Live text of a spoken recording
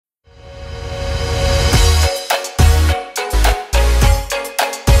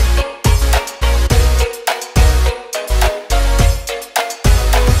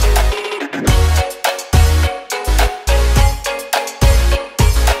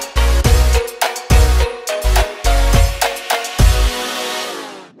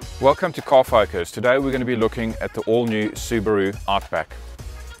Welcome to Car Focus. Today we're going to be looking at the all-new Subaru Outback.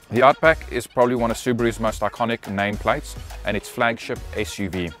 The Outback is probably one of Subaru's most iconic nameplates and its flagship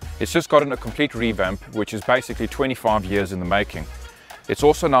SUV. It's just gotten a complete revamp, which is basically 25 years in the making. It's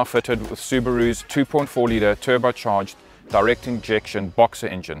also now fitted with Subaru's 2.4-litre turbocharged direct injection boxer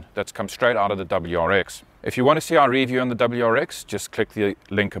engine that's come straight out of the WRX. If you want to see our review on the WRX, just click the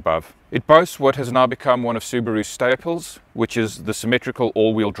link above. It boasts what has now become one of Subaru's staples, which is the symmetrical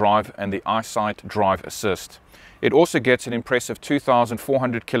all-wheel drive and the Eyesight Drive Assist. It also gets an impressive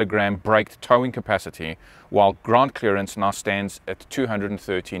 2,400 kilogram braked towing capacity, while ground clearance now stands at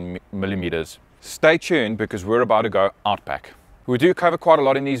 213 millimeters. Stay tuned because we're about to go Outback. We do cover quite a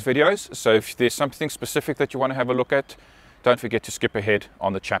lot in these videos, so if there's something specific that you want to have a look at, don't forget to skip ahead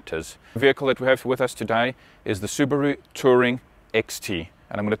on the chapters. The vehicle that we have with us today is the Subaru Touring XT,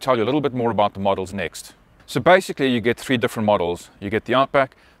 and I'm going to tell you a little bit more about the models next. So basically you get three different models. You get the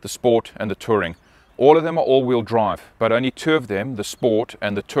Outback, the Sport and the Touring. All of them are all-wheel drive, but only two of them, the Sport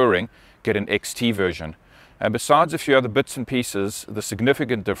and the Touring, get an XT version. And besides a few other bits and pieces, the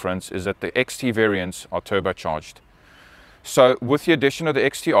significant difference is that the XT variants are turbocharged. So with the addition of the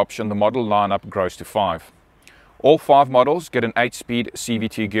XT option, the model lineup grows to 5. All 5 models get an 8-speed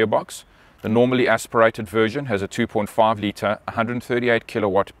CVT gearbox. The normally aspirated version has a 2.5-litre, 138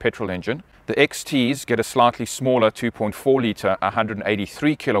 kilowatt petrol engine. The XTs get a slightly smaller 2.4-litre,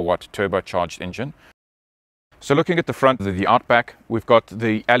 183 kilowatt turbocharged engine. So looking at the front of the Outback, we've got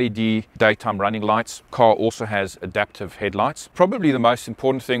the LED daytime running lights. Car also has adaptive headlights. Probably the most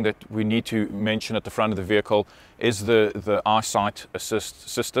important thing that we need to mention at the front of the vehicle is the Eyesight Assist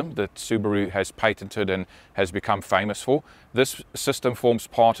system that Subaru has patented and has become famous for. This system forms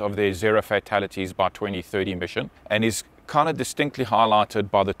part of their Zero Fatalities by 2030 mission and is kind of distinctly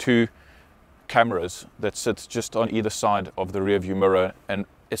highlighted by the two cameras that sit just on either side of the rear view mirror and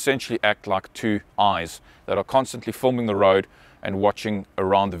essentially act like two eyes that are constantly filming the road and watching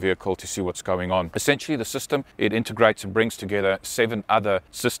around the vehicle to see what's going on. Essentially the system, it integrates and brings together 7 other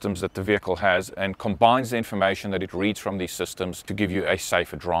systems that the vehicle has and combines the information that it reads from these systems to give you a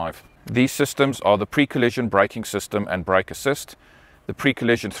safer drive. These systems are the pre-collision braking system and brake assist, the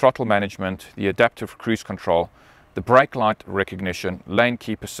pre-collision throttle management, the adaptive cruise control, the brake light recognition, lane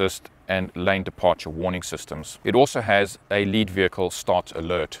keep assist and lane departure warning systems. It also has a lead vehicle start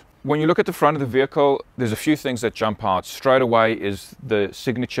alert. When you look at the front of the vehicle, there's a few things that jump out. Straight away is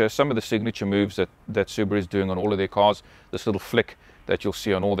some of the signature moves that Subaru is doing on all of their cars. This little flick that you'll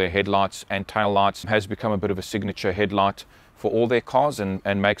see on all their headlights and tail lights has become a bit of a signature headlight for all their cars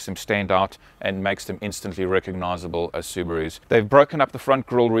and makes them stand out and makes them instantly recognizable as Subarus. They've broken up the front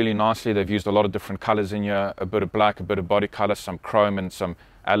grille really nicely. They've used a lot of different colors in here, a bit of black, a bit of body color, some chrome and some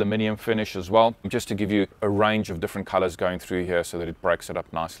aluminium finish as well, just to give you a range of different colors going through here so that it breaks it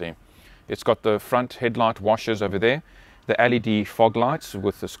up nicely. It's got the front headlight washers over there, the LED fog lights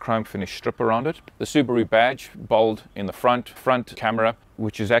with this chrome finish strip around it, the Subaru badge bold in the front camera,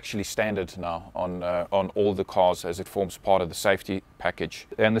 which is actually standard now on all the cars as it forms part of the safety package,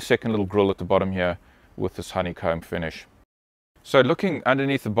 and the second little grille at the bottom here with this honeycomb finish. So looking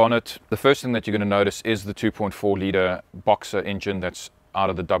underneath the bonnet, the first thing that you're going to notice is the 2.4-litre boxer engine that's out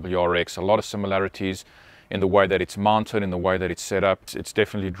of the WRX. A lot of similarities in the way that it's mounted, in the way that it's set up. It's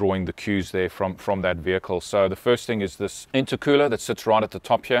definitely drawing the cues there from that vehicle. So the first thing is this intercooler that sits right at the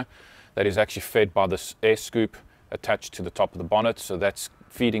top here that is actually fed by this air scoop attached to the top of the bonnet. So that's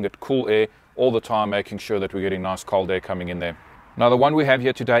feeding it cool air all the time, making sure that we're getting nice cold air coming in there. Now the one we have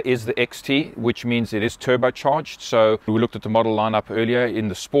here today is the XT, which means it is turbocharged. So we looked at the model lineup earlier. In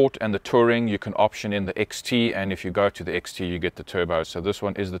the Sport and the Touring, you can option in the XT, and if you go to the XT, you get the turbo. So this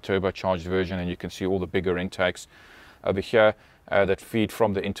one is the turbocharged version, and you can see all the bigger intakes over here that feed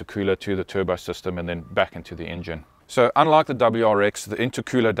from the intercooler to the turbo system and then back into the engine. So unlike the WRX, the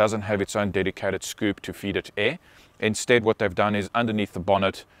intercooler doesn't have its own dedicated scoop to feed it air. Instead, what they've done is underneath the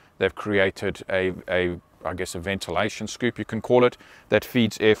bonnet, they've created I guess a ventilation scoop, you can call it, that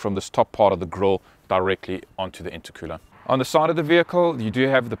feeds air from this top part of the grille directly onto the intercooler. On the side of the vehicle, you do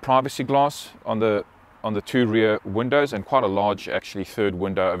have the privacy glass on the 2 rear windows and quite a large actually third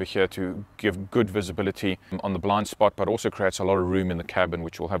window over here to give good visibility on the blind spot, but also creates a lot of room in the cabin,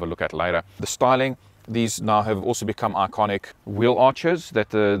 which we'll have a look at later. The styling, these now have also become iconic wheel arches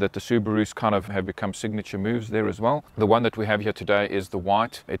that the Subarus kind of have become signature moves there as well. The one that we have here today is the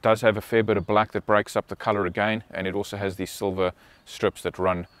white. It does have a fair bit of black that breaks up the color again, and it also has these silver strips that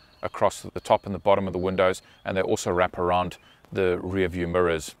run across the top and the bottom of the windows, and they also wrap around the rear view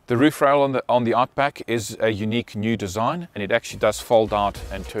mirrors. The roof rail on the Outback is a unique new design, and it actually does fold out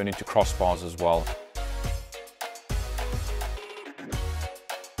and turn into crossbars as well.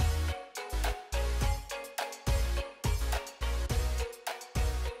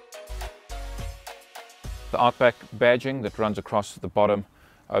 Outback badging that runs across the bottom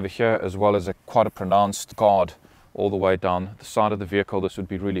over here, as well as quite a pronounced guard all the way down the side of the vehicle. This would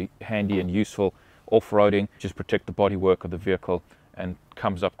be really handy and useful off-roading, just protect the bodywork of the vehicle, and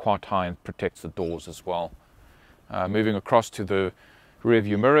comes up quite high and protects the doors as well. Moving across to the rear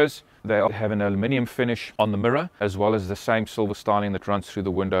view mirrors, they have an aluminium finish on the mirror, as well as the same silver styling that runs through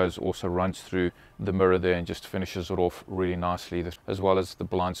the windows also runs through the mirror there and just finishes it off really nicely, as well as the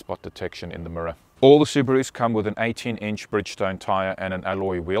blind spot detection in the mirror. All the Subarus come with an 18-inch Bridgestone tire and an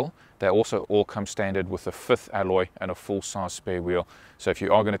alloy wheel. They also all come standard with a 5th alloy and a full-size spare wheel. So if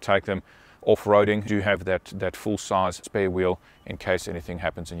you are going to take them off-roading, do have that full-size spare wheel in case anything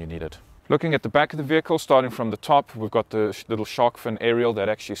happens and you need it. Looking at the back of the vehicle, starting from the top, we've got the little shark fin aerial that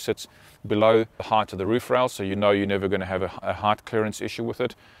actually sits below the height of the roof rail, so you know you're never going to have a height clearance issue with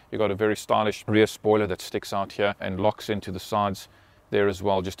it. You've got a very stylish rear spoiler that sticks out here and locks into the sides there as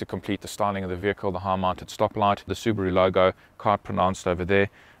well, just to complete the styling of the vehicle. The high mounted stoplight, the Subaru logo quite pronounced over there,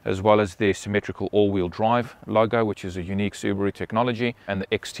 as well as the symmetrical all-wheel drive logo, which is a unique Subaru technology, and the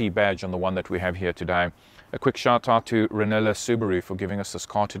XT badge on the one that we have here today. A quick shout out to Ranella Subaru for giving us this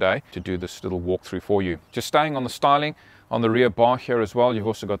car today to do this little walkthrough for you. Just staying on the styling, on the rear bar here as well, you've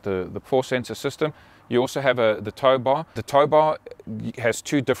also got the 4-sensor system. You also have the tow bar. The tow bar has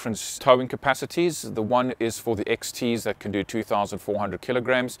 2 different towing capacities. The one is for the XTs that can do 2,400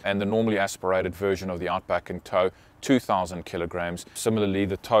 kilograms, and the normally aspirated version of the Outback can tow 2,000 kilograms. Similarly,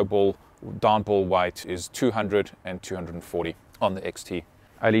 the tow ball, down ball weight is 200 and 240 on the XT.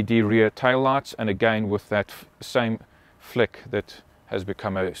 LED rear tail lights, and again with that same flick that has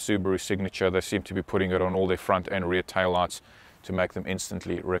become a Subaru signature, they seem to be putting it on all their front and rear tail lights to make them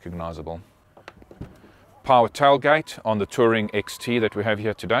instantly recognizable. Power tailgate on the Touring XT that we have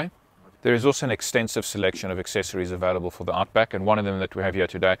here today. There is also an extensive selection of accessories available for the Outback, and one of them that we have here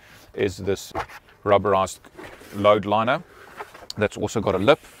today is this rubberized load liner that's also got a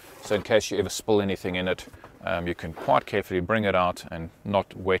lip, so in case you ever spill anything in it, you can quite carefully bring it out and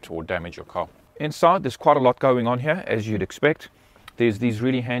not wet or damage your car. Inside there's quite a lot going on here, as you'd expect. There's these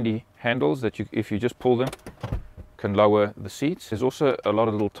really handy handles that if you just pull them, can lower the seats. There's also a lot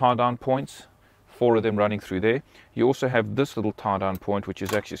of little tie-down points, 4 of them running through there. You also have this little tie-down point, which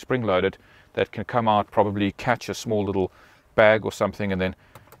is actually spring-loaded, that can come out, probably catch a small little bag or something, and then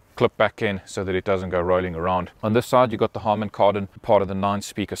clip back in so that it doesn't go rolling around. On this side, you've got the Harman Kardon, part of the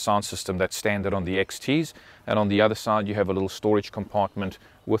 9-speaker sound system that's standard on the XTs, and on the other side you have a little storage compartment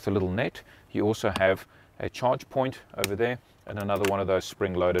with a little net. You also have a charge point over there and another one of those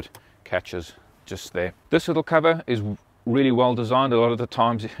spring-loaded catches just there. This little cover is really well designed. A lot of the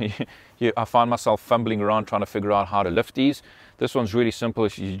times I find myself fumbling around trying to figure out how to lift these. This one's really simple.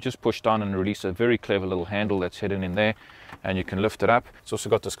 You just push down and release a very clever little handle that's hidden in there, and you can lift it up. It's also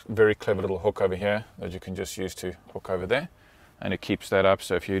got this very clever little hook over here that you can just use to hook over there, and it keeps that up,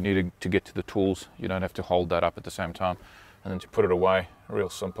 so if you need to get to the tools, you don't have to hold that up at the same time. And then to put it away, real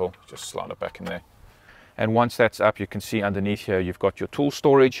simple, just slide it back in there. And once that's up, you can see underneath here you've got your tool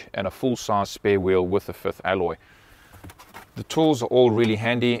storage and a full-size spare wheel with a 5th alloy. The tools are all really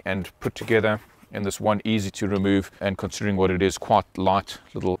handy and put together in this one easy to remove, and considering what it is, quite light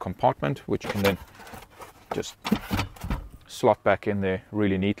little compartment, which can then just slot back in there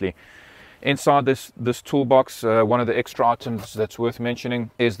really neatly. Inside this toolbox, one of the extra items that's worth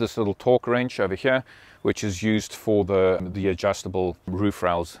mentioning is this little torque wrench over here, which is used for the adjustable roof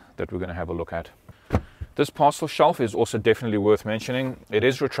rails that we're going to have a look at. This parcel shelf is also definitely worth mentioning. It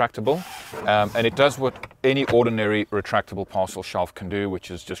is retractable, and it does what any ordinary retractable parcel shelf can do,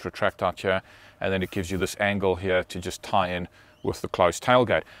 which is just retract out here, and then it gives you this angle here to just tie in with the closed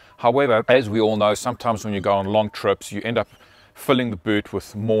tailgate. However, as we all know, sometimes when you go on long trips, you end up filling the boot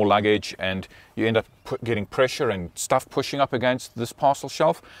with more luggage, and you end up getting pressure and stuff pushing up against this parcel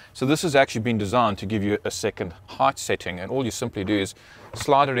shelf. So this has actually been designed to give you a second height setting, and all you simply do is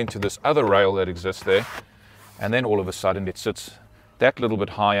slide it into this other rail that exists there, and then all of a sudden it sits that little bit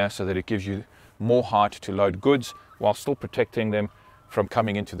higher so that it gives you more height to load goods while still protecting them from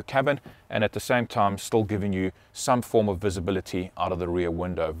coming into the cabin, and at the same time still giving you some form of visibility out of the rear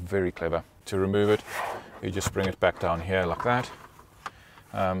window. Very clever. To remove it, you just bring it back down here like that,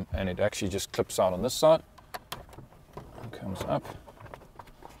 and it actually just clips out on this side and comes up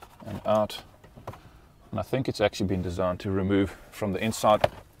and out. And I think it's actually been designed to remove from the inside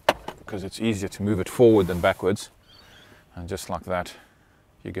because it's easier to move it forward than backwards, and just like that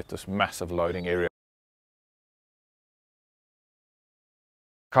you get this massive loading area.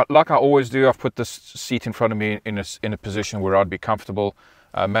 Like I always do, I've put this seat in front of me in a position where I'd be comfortable.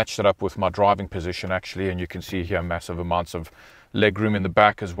 Matched it up with my driving position actually, and you can see here massive amounts of leg room in the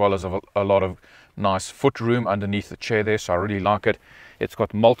back, as well as a lot of nice foot room underneath the chair there, so I really like it. It's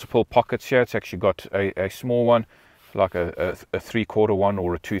got multiple pockets here. It's actually got a small one, like a 3/4 one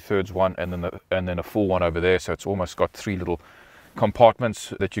or a 2/3 one, and then a full one over there. So it's almost got 3 little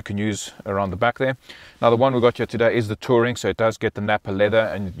compartments that you can use around the back there. Now the one we got here today is the Touring, so it does get the Napa leather,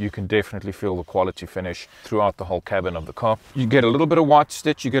 and you can definitely feel the quality finish throughout the whole cabin of the car. You get a little bit of white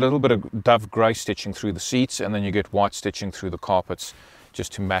stitch, you get a little bit of dove grey stitching through the seats, and then you get white stitching through the carpets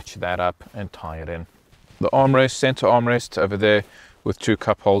just to match that up and tie it in. The armrest, center armrest over there with 2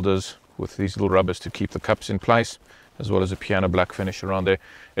 cup holders with these little rubbers to keep the cups in place, as well as a piano black finish around there.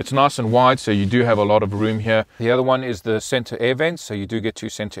 It's nice and wide, so you do have a lot of room here. The other one is the center air vents, so you do get 2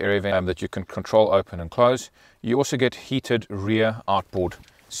 center air vents that you can control open and close. You also get heated rear outboard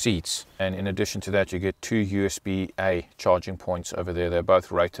seats, and in addition to that you get 2 USB-A charging points over there. They're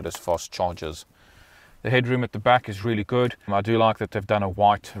both rated as fast chargers. The headroom at the back is really good. I do like that they've done a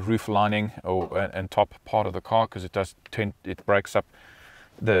white roof lining and top part of the car, because it breaks up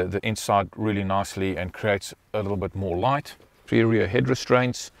the inside really nicely and creates a little bit more light. 3 rear head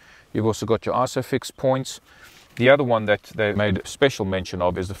restraints. You've also got your ISOFIX points. The other one that they made special mention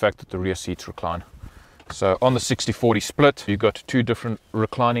of is the fact that the rear seats recline. So on the 60/40 split, you've got 2 different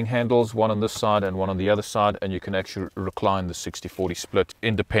reclining handles, one on this side and one on the other side, and you can actually recline the 60/40 split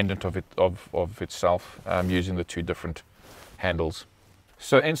independent of itself, using the 2 different handles.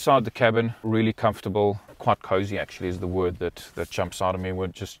 So inside the cabin, really comfortable, quite cozy actually is the word that jumps out of me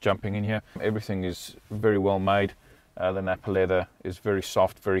when just jumping in here. Everything is very well made. The Napa leather is very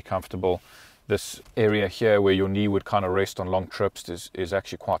soft, very comfortable. This area here where your knee would kind of rest on long trips is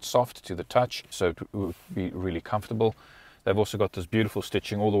actually quite soft to the touch, so it would be really comfortable. They've also got this beautiful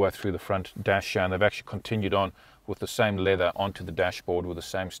stitching all the way through the front dash here, and they've actually continued on with the same leather onto the dashboard with the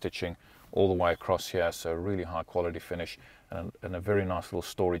same stitching all the way across here, so really high quality finish, and a very nice little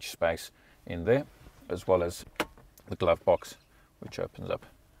storage space in there, as well as the glove box which opens up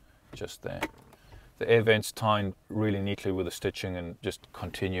just there. The air vents tie in really neatly with the stitching and just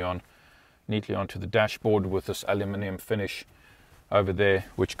continue on neatly onto the dashboard with this aluminium finish over there,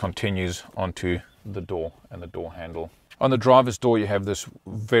 which continues onto the door and the door handle. On the driver's door, you have this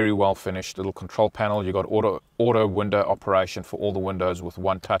very well finished little control panel. You've got auto window operation for all the windows with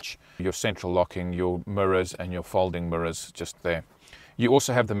one touch, your central locking, your mirrors and your folding mirrors just there. You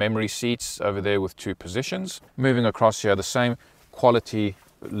also have the memory seats over there with 2 positions. Moving across here, the same quality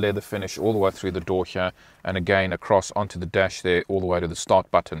leather finish all the way through the door here, and again across onto the dash there all the way to the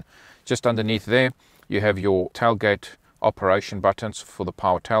start button. Just underneath there you have your tailgate operation buttons for the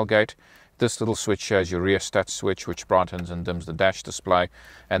power tailgate. This little switch here is your rear stat switch, which brightens and dims the dash display,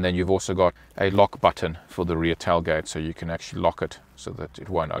 and then you've also got a lock button for the rear tailgate, so you can actually lock it so that it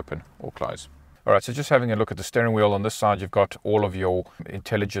won't open or close. Alright, so just having a look at the steering wheel. On this side you've got all of your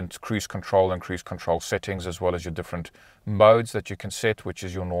intelligent cruise control and cruise control settings, as well as your different modes that you can set, which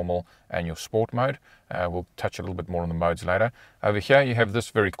is your normal and your sport mode. We'll touch a little bit more on the modes later. Over here you have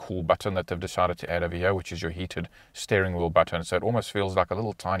this very cool button that they've decided to add over here, which is your heated steering wheel button. So it almost feels like a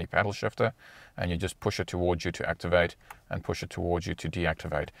little tiny paddle shifter, and you just push it towards you to activate and push it towards you to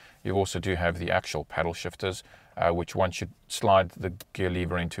deactivate. You also do have the actual paddle shifters, which once you slide the gear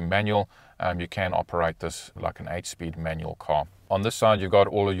lever into manual, you can operate this like an 8-speed manual car. On this side you've got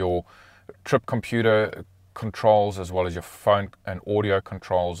all of your trip computer controls, as well as your phone and audio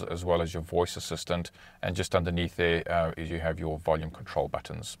controls, as well as your voice assistant, and just underneath there is you have your volume control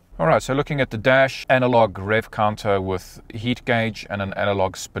buttons. Alright, so looking at the dash, analog rev counter with heat gauge and an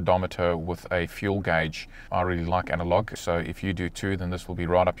analog speedometer with a fuel gauge. I really like analog, so if you do too, then this will be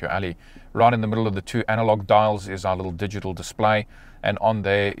right up your alley. Right in the middle of the 2 analog dials is our little digital display, and on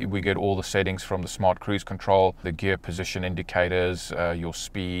there we get all the settings from the smart cruise control, the gear position indicators, your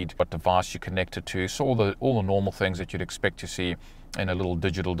speed, what device you connected to, so all the normal things that you'd expect to see in a little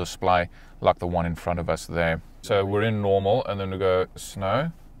digital display like the one in front of us there. So we're in normal, and then we go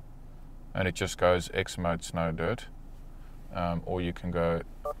snow, and it just goes X mode, snow, dirt, or you can go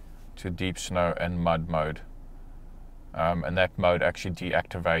to deep snow and mud mode, and that mode actually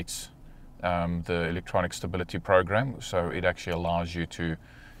deactivates the electronic stability program, so it actually allows you to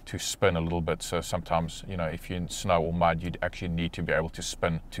spin a little bit. So sometimes, you know, if you're in snow or mud, you'd actually need to be able to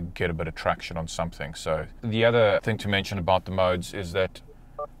spin to get a bit of traction on something. So the other thing to mention about the modes is that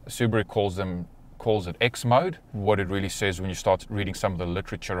Subaru calls it X mode. What it really says when you start reading some of the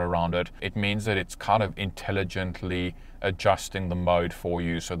literature around it, it means that it's kind of intelligently adjusting the mode for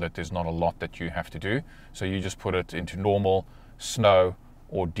you so that there's not a lot that you have to do. So you just put it into normal, snow,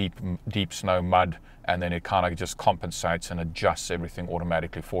 or deep snow, mud, and then it kind of just compensates and adjusts everything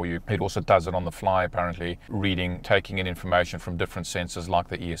automatically for you. It also does it on the fly, apparently, taking in information from different sensors like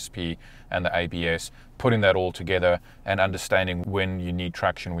the ESP and the ABS, putting that all together and understanding when you need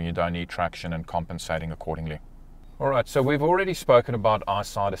traction, when you don't need traction, and compensating accordingly. All right, so we've already spoken about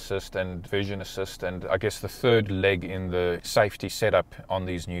eyesight assist and vision assist, and I guess the third leg in the safety setup on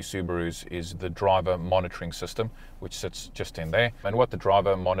these new Subarus is the driver monitoring system, which sits just in there. And what the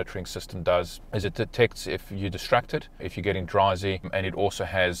driver monitoring system does is it detects if you're distracted, if you're getting drowsy, and it also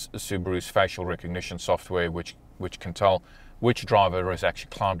has Subaru's facial recognition software, which can tell which driver has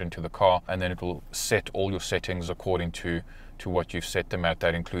actually climbed into the car, and then it will set all your settings according to what you've set them at.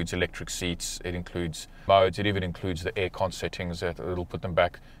 That includes electric seats, it includes modes, it even includes the aircon settings. That it'll put them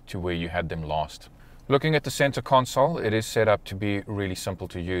back to where you had them last. Looking at the center console, it is set up to be really simple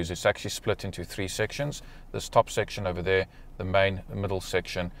to use. It's actually split into 3 sections. This top section over there, the middle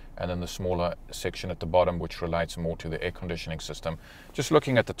section, and then the smaller section at the bottom, which relates more to the air conditioning system. Just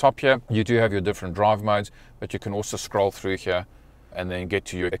looking at the top here, you do have your different drive modes, but you can also scroll through here and then get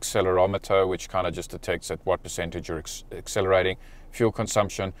to your accelerometer, which kind of just detects at what percentage you're accelerating, fuel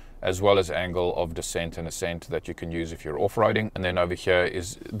consumption, as well as angle of descent and ascent that you can use if you're off-roading. And then over here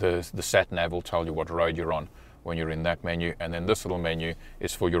is the sat nav will tell you what road you're on when you're in that menu. And then this little menu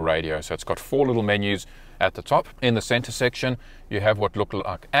is for your radio. So it's got 4 little menus at the top. In the center section, you have what look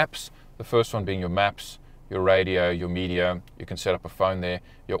like apps. The first one being your maps, your radio, your media. You can set up a phone there.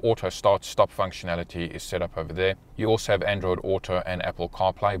 Your auto start stop functionality is set up over there. You also have Android Auto and Apple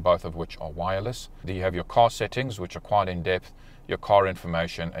CarPlay, both of which are wireless. Then you have your car settings, which are quite in depth, your car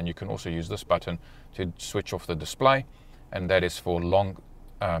information, and you can also use this button to switch off the display, and that is for long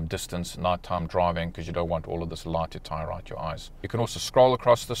distance nighttime driving, because you don't want all of this light to tire out your eyes. You can also scroll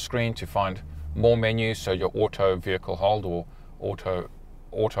across the screen to find more menus. So your auto vehicle hold or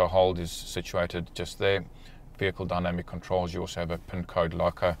auto hold is situated just there. Vehicle dynamic controls, you also have a pin code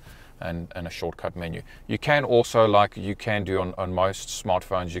locker and a shortcut menu. You can also, like you can do on most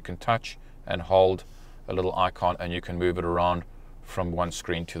smartphones, you can touch and hold a little icon and you can move it around from one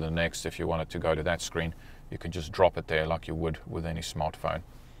screen to the next. If you wanted to go to that screen, you can just drop it there like you would with any smartphone,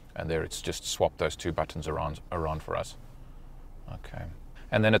 and there it's just swapped those 2 buttons around for us. Okay.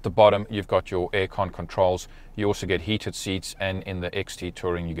 And then at the bottom, you've got your aircon controls. You also get heated seats, and in the XT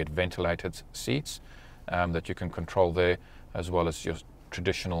Touring, you get ventilated seats that you can control there, as well as your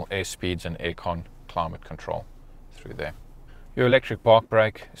traditional air speeds and aircon climate control through there. Your electric park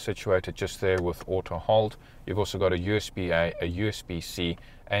brake is situated just there with auto hold. You've also got a USB-A, a USB-C,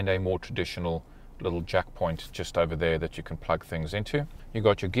 and a more traditional little jack point just over there that you can plug things into. You've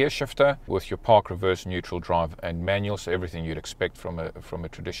got your gear shifter with your park, reverse, neutral, drive, and manual, so everything you'd expect from a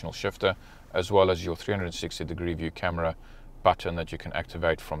traditional shifter, as well as your 360-degree view camera button that you can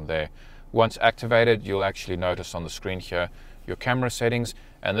activate from there. Once activated, you'll actually notice on the screen here your camera settings,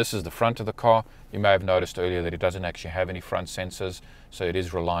 and this is the front of the car. You may have noticed earlier that it doesn't actually have any front sensors, so it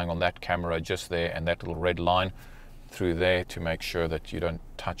is relying on that camera just there and that little red line through there to make sure that you don't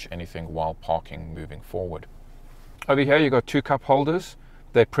touch anything while parking moving forward. Over here you've got 2 cup holders.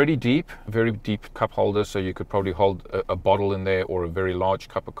 They're pretty deep, very deep cup holders, so you could probably hold a bottle in there or a very large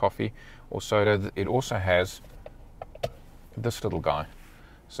cup of coffee or soda. It also has this little guy.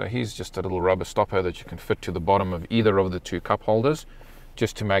 So he's just a little rubber stopper that you can fit to the bottom of either of the 2 cup holders,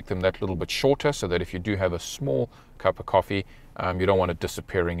 just to make them that little bit shorter, so that if you do have a small cup of coffee, you don't want it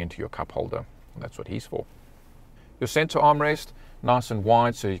disappearing into your cup holder. That's what he's for. Your center armrest, nice and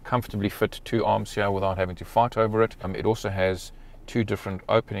wide, so you comfortably fit 2 arms here without having to fight over it. It also has 2 different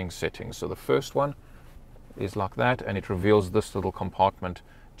opening settings. So the first one is like that, and it reveals this little compartment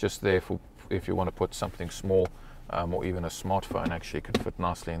just there for if you want to put something small, or even a smartphone actually could fit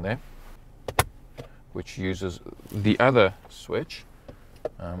nicely in there, which uses the other switch,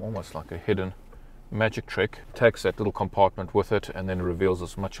 almost like a hidden magic trick. Takes that little compartment with it and then reveals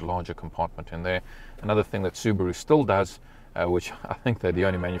this much larger compartment in there. Another thing that Subaru still does, which I think they're the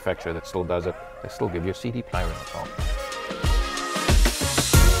only manufacturer that still does it, they still give you a CD player in the car.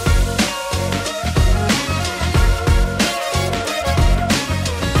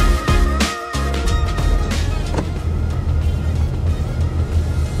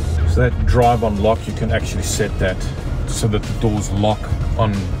 So that drive on lock, you can actually set that so that the doors lock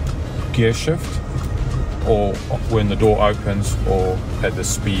on gear shift, or when the door opens, or at the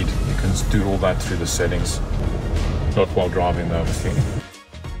speed. You can do all that through the settings, not while driving though, obviously.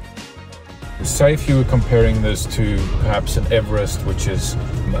 Say if you were comparing this to perhaps an Everest, which is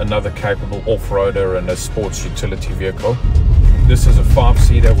another capable off-roader and a sports utility vehicle, this is a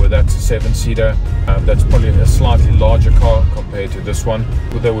 5-seater, where that's a 7-seater. That's probably a slightly larger car compared to this one.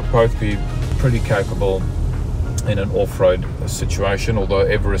 They would both be pretty capable in an off-road situation, although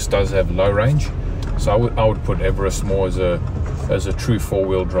Everest does have low range. So I would put Everest more as a true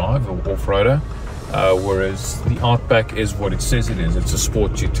 4-wheel drive or off-roader, whereas the Outback is what it says it is. It's a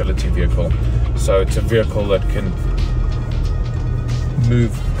sports utility vehicle. So it's a vehicle that can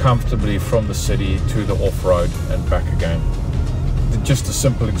move comfortably from the city to the off-road and back again. Just a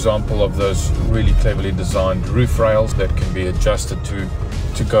simple example of those really cleverly designed roof rails that can be adjusted to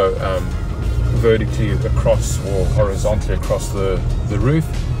go vertically across or horizontally across the roof.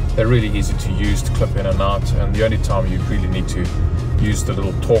 They're really easy to use, to clip in and out, and the only time you really need to use the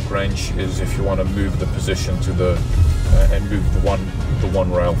little torque wrench is if you want to move the position to the and move the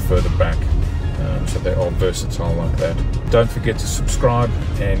one rail further back. So they are versatile like that. Don't forget to subscribe,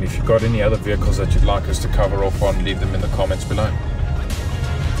 and if you've got any other vehicles that you'd like us to cover off on, leave them in the comments below.